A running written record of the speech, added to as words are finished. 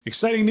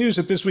Exciting news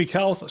at This Week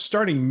Health.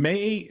 Starting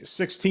May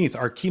 16th,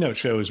 our keynote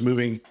show is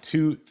moving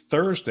to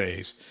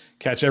Thursdays.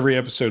 Catch every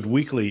episode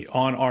weekly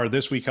on our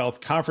This Week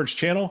Health conference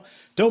channel.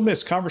 Don't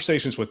miss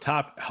conversations with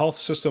top health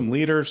system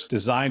leaders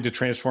designed to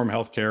transform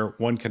healthcare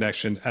one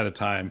connection at a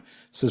time.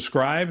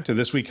 Subscribe to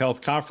This Week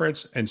Health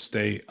conference and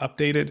stay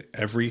updated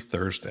every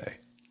Thursday.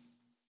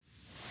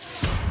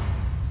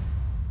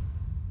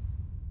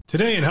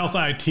 Today in Health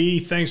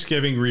IT,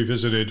 Thanksgiving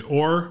revisited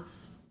or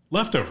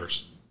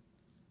leftovers.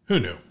 Who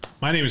knew?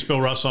 My name is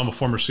Bill Russell. I'm a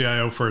former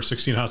CIO for a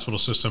 16-hospital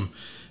system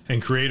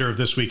and creator of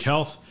This Week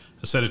Health,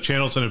 a set of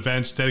channels and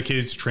events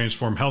dedicated to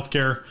transform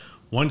healthcare,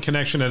 one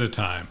connection at a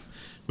time.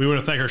 We want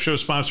to thank our show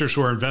sponsors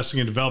who are investing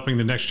in developing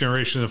the next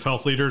generation of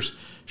health leaders: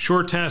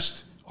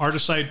 SureTest,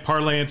 Artisight,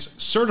 Parlance,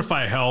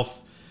 Certify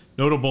Health,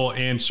 Notable,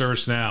 and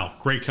ServiceNow.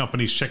 Great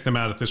companies. Check them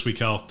out at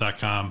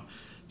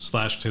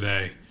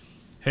thisweekhealth.com/today.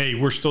 Hey,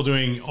 we're still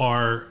doing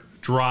our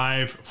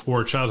drive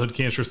for childhood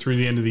cancer through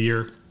the end of the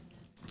year.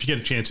 If you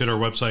get a chance, hit our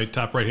website,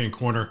 top right-hand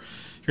corner.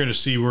 You're going to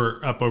see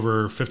we're up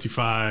over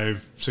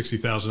 $55,000,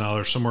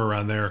 $60,000, somewhere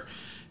around there.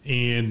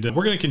 And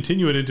we're going to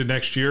continue it into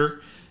next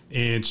year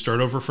and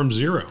start over from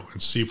zero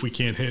and see if we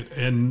can't hit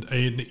an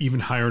even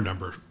higher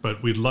number.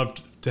 But we'd love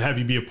to have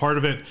you be a part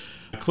of it.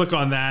 Click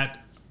on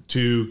that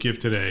to give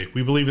today.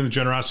 We believe in the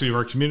generosity of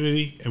our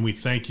community, and we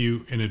thank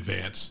you in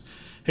advance.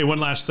 Hey, one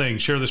last thing.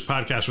 Share this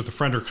podcast with a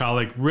friend or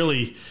colleague.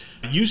 Really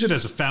use it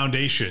as a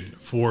foundation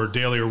for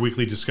daily or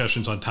weekly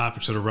discussions on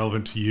topics that are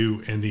relevant to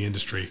you and the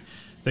industry.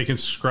 They can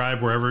subscribe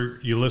wherever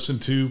you listen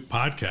to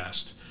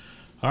podcasts.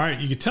 All right,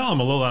 you can tell I'm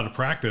a little out of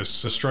practice,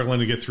 struggling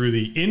to get through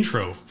the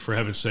intro, for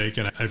heaven's sake,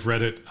 and I've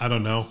read it,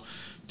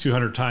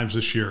 200 times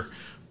this year.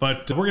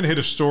 But we're going to hit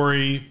a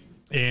story,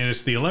 and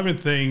it's the 11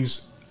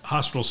 things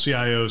hospital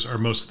CIOs are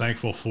most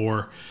thankful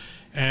for.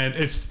 And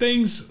it's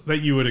things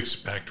that you would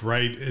expect,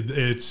 right?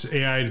 It's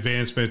AI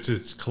advancements,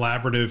 it's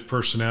collaborative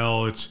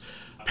personnel, it's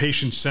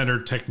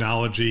patient-centered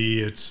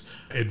technology, it's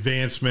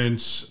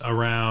advancements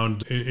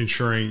around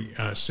ensuring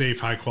safe,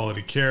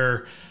 high-quality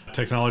care,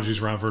 technologies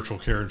around virtual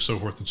care, and so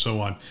forth and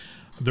so on.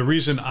 The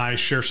reason I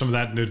share some of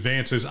that in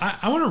advance is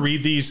I want to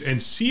read these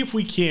and see if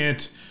we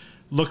can't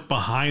look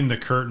behind the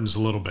curtains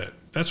a little bit.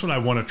 That's what I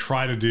want to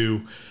try to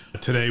do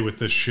today with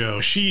this show.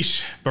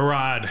 Ashish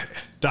Barad,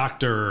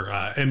 Doctor,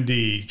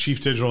 MD,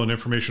 Chief Digital and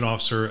Information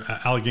Officer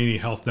at Allegheny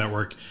Health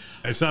Network.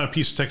 It's not a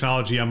piece of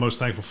technology I'm most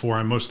thankful for.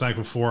 I'm most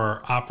thankful for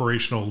our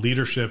operational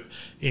leadership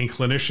and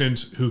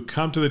clinicians who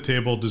come to the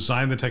table,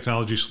 design the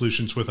technology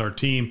solutions with our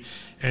team,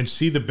 and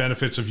see the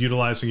benefits of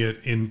utilizing it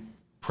in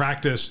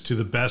practice to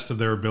the best of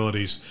their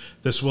abilities.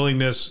 This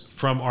willingness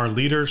from our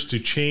leaders to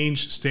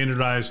change,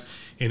 standardize,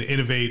 and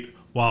innovate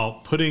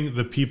while putting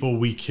the people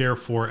we care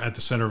for at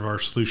the center of our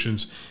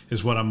solutions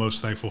is what I'm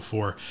most thankful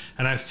for.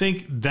 And I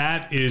think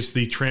that is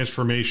the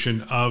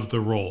transformation of the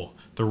role.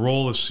 The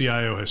role of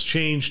CIO has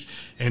changed,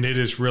 and it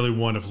is really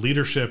one of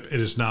leadership. It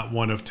is not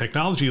one of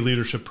technology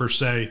leadership per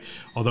se,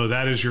 although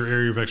that is your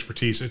area of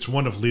expertise. It's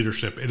one of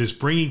leadership. It is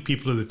bringing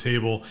people to the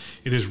table.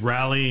 It is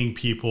rallying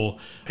people.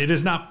 It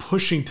is not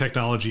pushing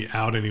technology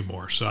out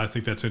anymore. So I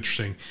think that's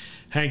interesting.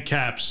 Hank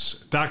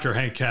Capps, Dr.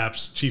 Hank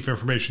Capps, Chief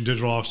Information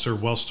Digital Officer,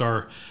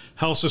 Wellstar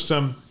Health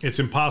System. It's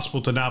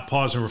impossible to not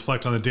pause and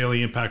reflect on the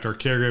daily impact our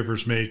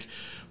caregivers make,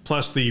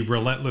 plus the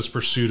relentless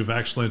pursuit of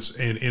excellence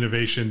and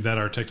innovation that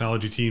our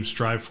technology teams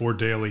strive for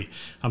daily.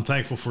 I'm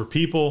thankful for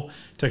people.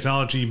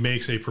 Technology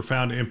makes a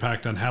profound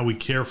impact on how we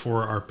care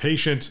for our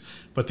patients,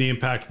 but the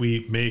impact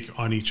we make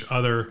on each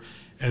other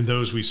and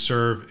those we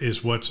serve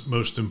is what's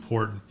most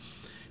important.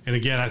 And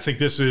again, I think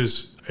this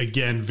is,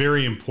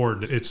 very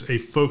important. It's a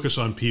focus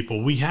on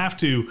people. We have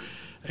to,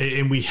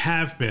 and we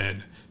have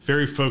been,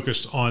 very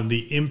focused on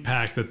the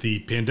impact that the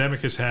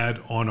pandemic has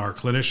had on our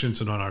clinicians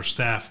and on our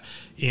staff,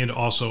 and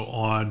also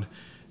on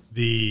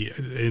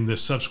in the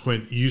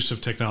subsequent use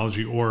of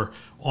technology or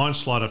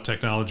onslaught of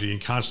technology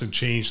and constant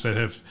change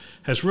that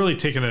has really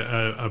taken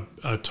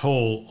a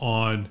toll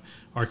on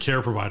our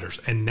care providers.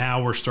 And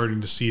now we're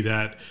starting to see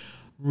that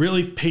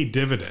really pay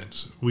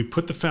dividends. We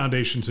put the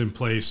foundations in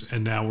place,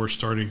 and now we're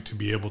starting to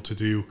be able to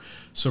do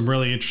some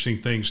really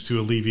interesting things to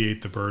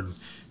alleviate the burden.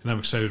 And I'm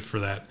excited for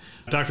that.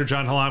 Dr.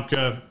 John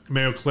Halamka,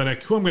 Mayo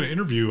Clinic, who I'm going to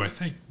interview, I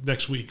think,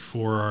 next week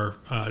for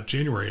our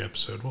January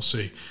episode. We'll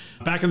see.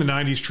 Back in the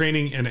 90s,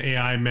 training and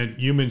AI meant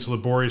humans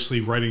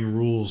laboriously writing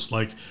rules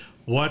like,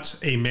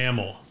 what's a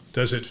mammal?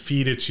 Does it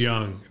feed its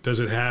young? Does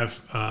it have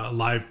a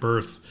live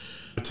birth?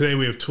 Today,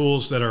 we have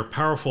tools that are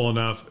powerful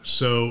enough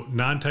so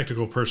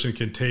non-technical person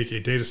can take a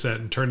data set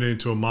and turn it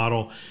into a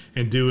model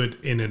and do it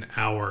in an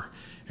hour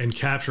and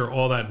capture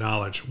all that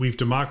knowledge. We've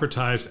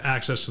democratized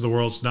access to the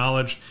world's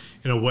knowledge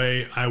in a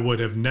way I would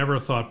have never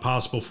thought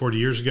possible 40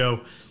 years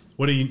ago.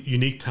 What a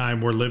unique time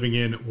we're living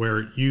in,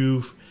 where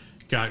you've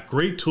got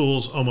great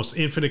tools, almost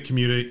infinite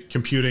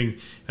computing,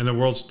 and the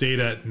world's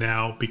data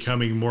now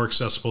becoming more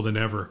accessible than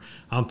ever.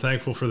 I'm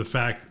thankful for the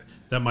fact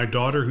that my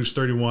daughter, who's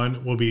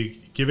 31, will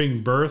be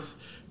giving birth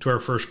to our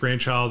first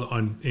grandchild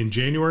in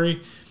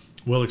January.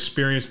 Will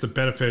experience the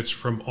benefits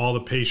from all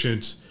the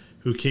patients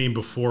who came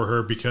before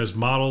her, because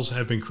models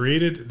have been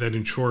created that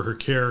ensure her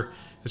care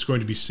is going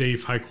to be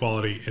safe, high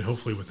quality, and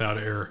hopefully without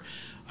error.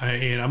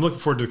 And I'm looking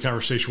forward to the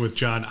conversation with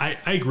John. I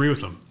agree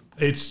with him.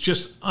 It's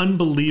just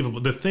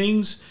unbelievable. The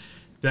things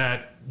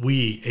that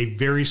we, a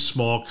very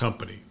small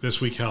company,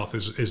 This Week Health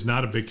is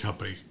not a big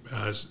company.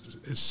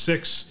 It's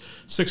six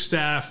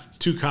staff,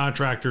 2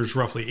 contractors,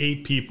 roughly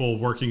 8 people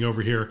working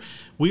over here.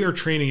 We are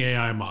training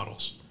AI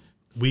models.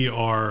 We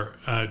are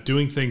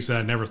doing things that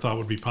I never thought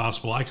would be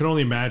possible. I can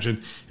only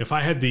imagine if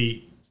I had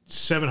the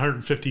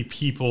 750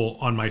 people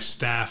on my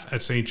staff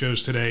at St.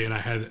 Joe's today and I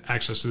had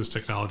access to this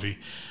technology,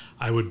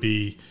 I would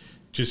be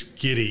just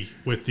giddy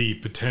with the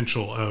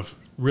potential of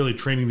really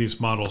training these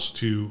models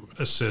to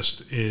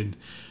assist in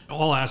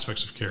all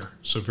aspects of care.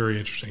 So very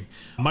interesting.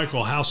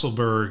 Michael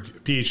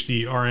Hasselberg,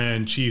 PhD,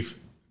 RN, Chief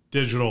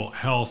Digital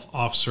Health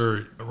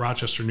Officer,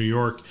 Rochester, New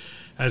York.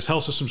 As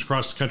health systems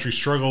across the country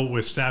struggle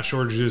with staff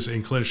shortages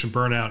and clinician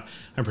burnout,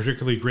 I'm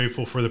particularly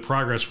grateful for the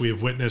progress we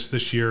have witnessed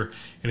this year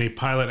in a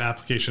pilot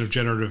application of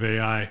generative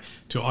AI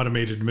to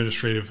automate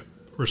administrative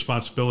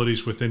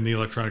responsibilities within the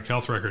electronic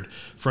health record,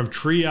 from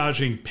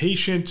triaging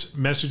patient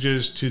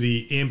messages to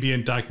the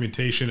ambient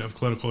documentation of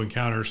clinical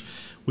encounters.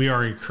 We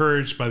are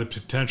encouraged by the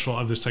potential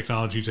of this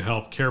technology to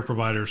help care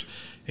providers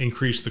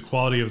increase the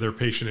quality of their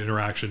patient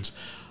interactions.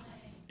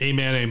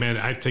 Amen, amen.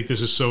 I think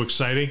this is so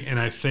exciting, and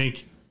I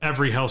think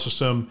every health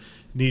system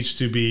needs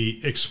to be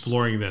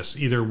exploring this,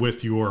 either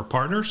with your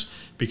partners,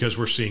 because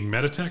we're seeing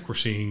Meditech, we're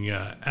seeing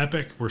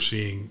Epic, we're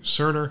seeing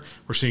Cerner,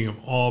 we're seeing them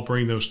all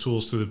bring those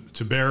tools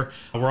to bear.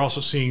 We're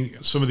also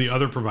seeing some of the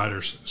other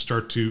providers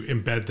start to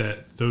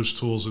embed those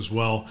tools as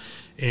well.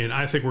 And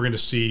I think we're going to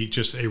see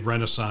just a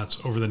renaissance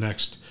over the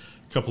next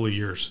couple of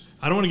years.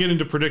 I don't want to get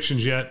into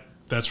predictions yet.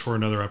 That's for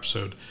another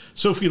episode.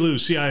 Sophie Liu,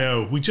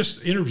 CIO, we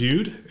just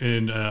interviewed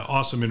an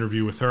awesome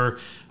interview with her.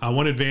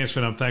 One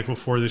advancement I'm thankful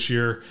for this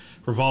year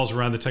revolves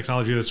around the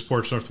technology that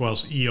supports North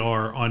Wales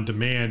ER on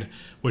demand,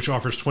 which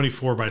offers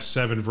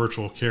 24/7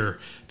 virtual care.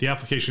 The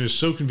application is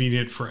so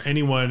convenient for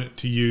anyone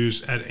to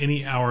use at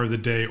any hour of the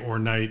day or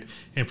night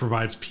and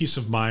provides peace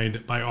of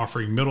mind by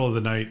offering middle of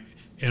the night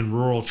and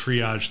rural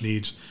triage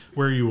needs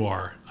where you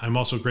are. I'm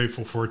also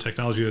grateful for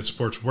technology that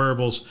supports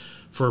wearables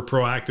for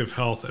proactive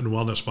health and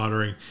wellness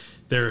monitoring.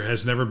 There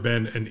has never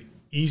been an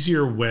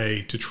easier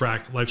way to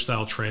track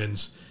lifestyle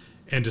trends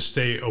and to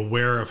stay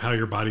aware of how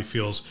your body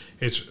feels.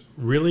 It's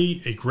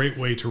really a great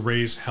way to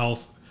raise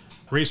health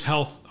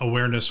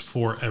awareness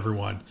for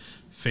everyone.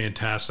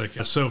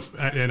 Fantastic. So,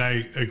 and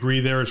I agree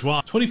there as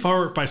well.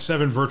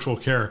 24/7 virtual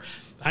care.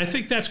 I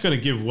think that's going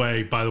to give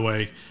way, by the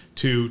way,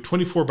 to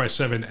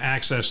 24/7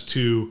 access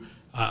to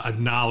a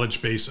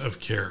knowledge base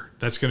of care.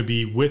 That's going to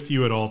be with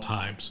you at all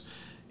times.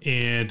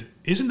 And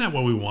isn't that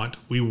what we want?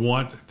 We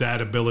want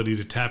that ability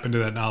to tap into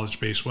that knowledge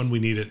base when we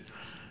need it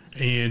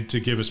and to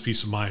give us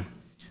peace of mind.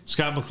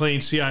 Scott McLean,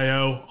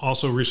 CIO,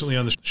 also recently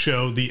on the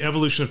show. The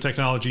evolution of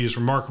technology is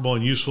remarkable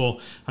and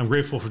useful. I'm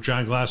grateful for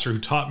John Glasser, who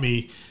taught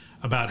me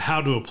about how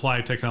to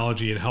apply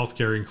technology in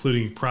healthcare,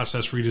 including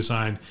process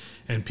redesign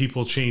and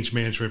people change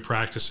management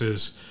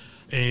practices.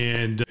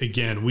 And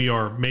again, we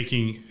are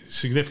making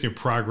significant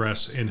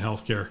progress in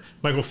healthcare.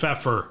 Michael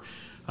Pfeffer,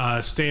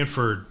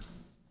 Stanford.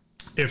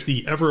 If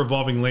the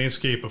ever-evolving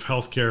landscape of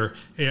healthcare,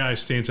 AI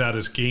stands out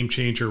as game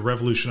changer,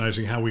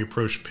 revolutionizing how we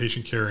approach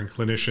patient care and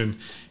clinician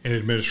and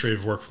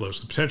administrative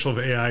workflows. The potential of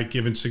AI,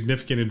 given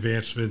significant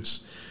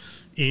advancements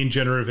in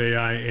generative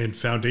AI and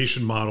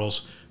foundation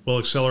models, will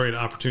accelerate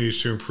opportunities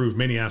to improve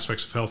many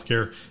aspects of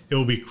healthcare. It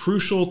will be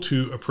crucial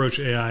to approach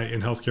AI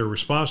in healthcare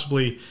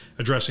responsibly,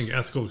 addressing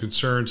ethical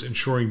concerns,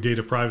 ensuring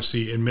data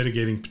privacy, and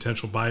mitigating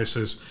potential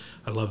biases.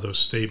 I love those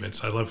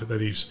statements. I love that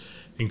he's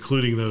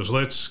including those.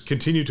 Let's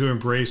continue to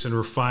embrace and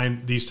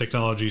refine these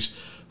technologies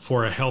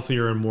for a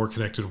healthier and more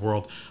connected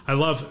world. I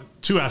love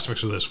 2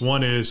 aspects of this.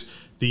 One is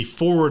the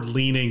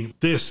forward-leaning.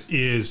 This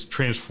is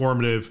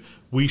transformative.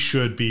 We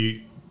should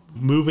be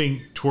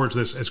moving towards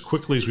this as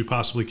quickly as we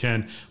possibly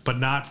can, but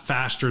not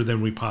faster than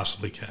we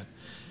possibly can.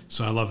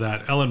 So I love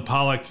that. Ellen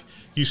Pollack,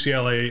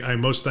 UCLA, I'm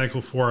most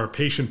thankful for our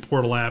patient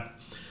portal app,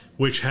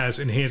 which has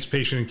enhanced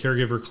patient and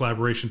caregiver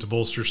collaboration to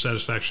bolster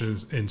satisfaction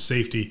and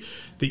safety.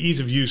 The ease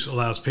of use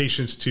allows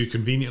patients to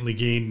conveniently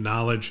gain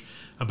knowledge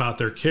about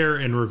their care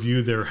and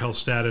review their health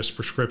status,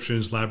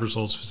 prescriptions, lab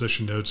results,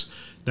 physician notes,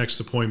 next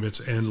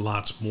appointments, and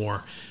lots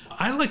more.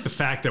 I like the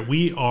fact that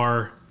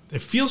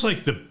it feels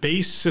like the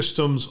base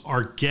systems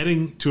are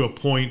getting to a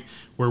point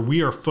where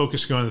we are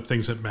focusing on the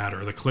things that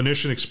matter: the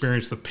clinician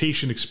experience, the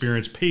patient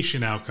experience,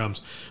 patient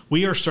outcomes.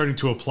 We are starting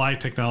to apply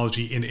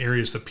technology in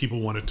areas that people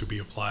want it to be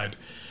applied.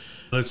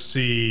 Let's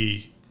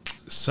see,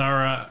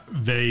 Sarah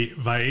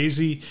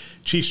Vaezi,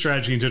 Chief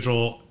Strategy and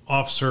Digital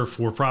Officer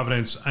for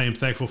Providence. I am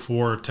thankful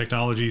for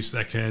technologies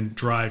that can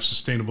drive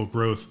sustainable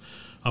growth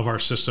of our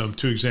system.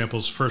 2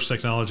 examples. First,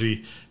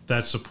 technology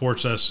that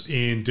supports us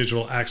in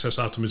digital access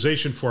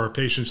optimization for our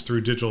patients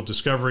through digital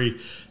discovery,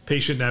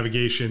 patient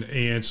navigation,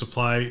 and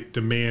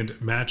supply-demand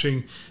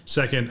matching.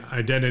 Second,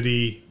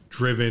 identity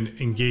driven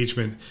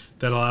engagement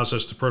that allows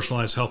us to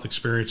personalize health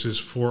experiences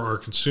for our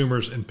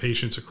consumers and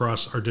patients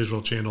across our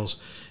digital channels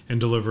and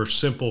deliver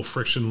simple,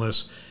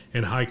 frictionless,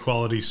 and high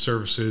quality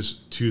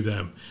services to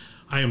them.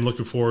 I am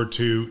looking forward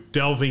to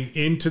delving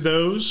into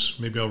those.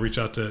 Maybe I'll reach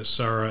out to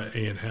Sarah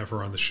and have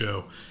her on the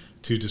show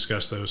to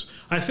discuss those.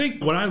 I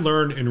think what I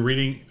learned in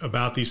reading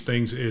about these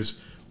things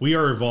is we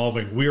are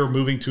evolving. We are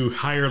moving to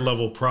higher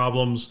level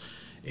problems,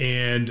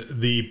 and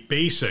the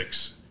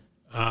basics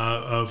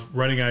of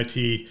running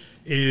IT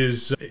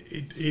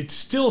it's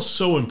still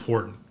so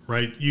important,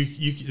 right?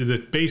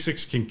 The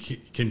basics can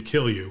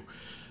kill you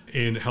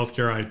in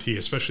healthcare IT,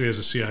 especially as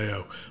a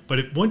CIO.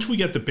 But once we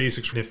get the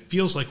basics, and it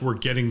feels like we're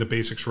getting the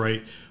basics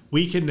right,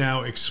 we can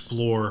now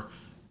explore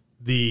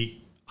the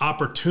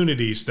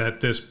opportunities that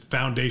this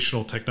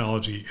foundational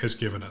technology has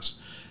given us.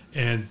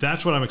 And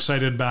that's what I'm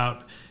excited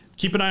about.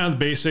 Keep an eye on the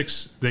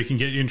basics. They can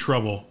get you in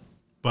trouble.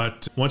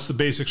 But once the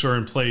basics are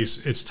in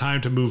place, it's time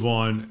to move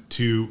on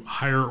to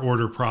higher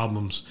order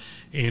problems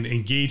and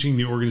engaging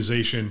the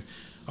organization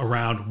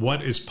around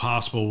what is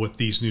possible with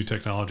these new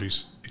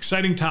technologies.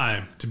 Exciting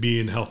time to be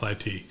in health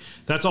IT.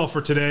 That's all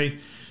for today.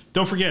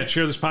 Don't forget,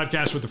 share this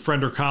podcast with a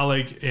friend or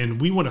colleague. And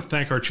we want to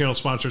thank our channel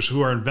sponsors who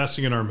are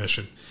investing in our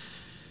mission.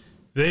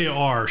 They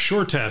are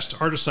SureTest,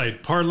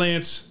 Artisight,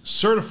 Parlance,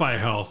 Certify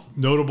Health,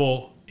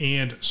 Notable,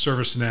 and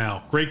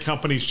ServiceNow. Great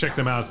companies. Check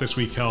them out at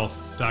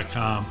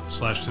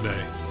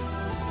thisweekhealth.com/today.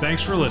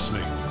 Thanks for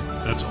listening.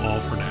 That's all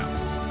for now.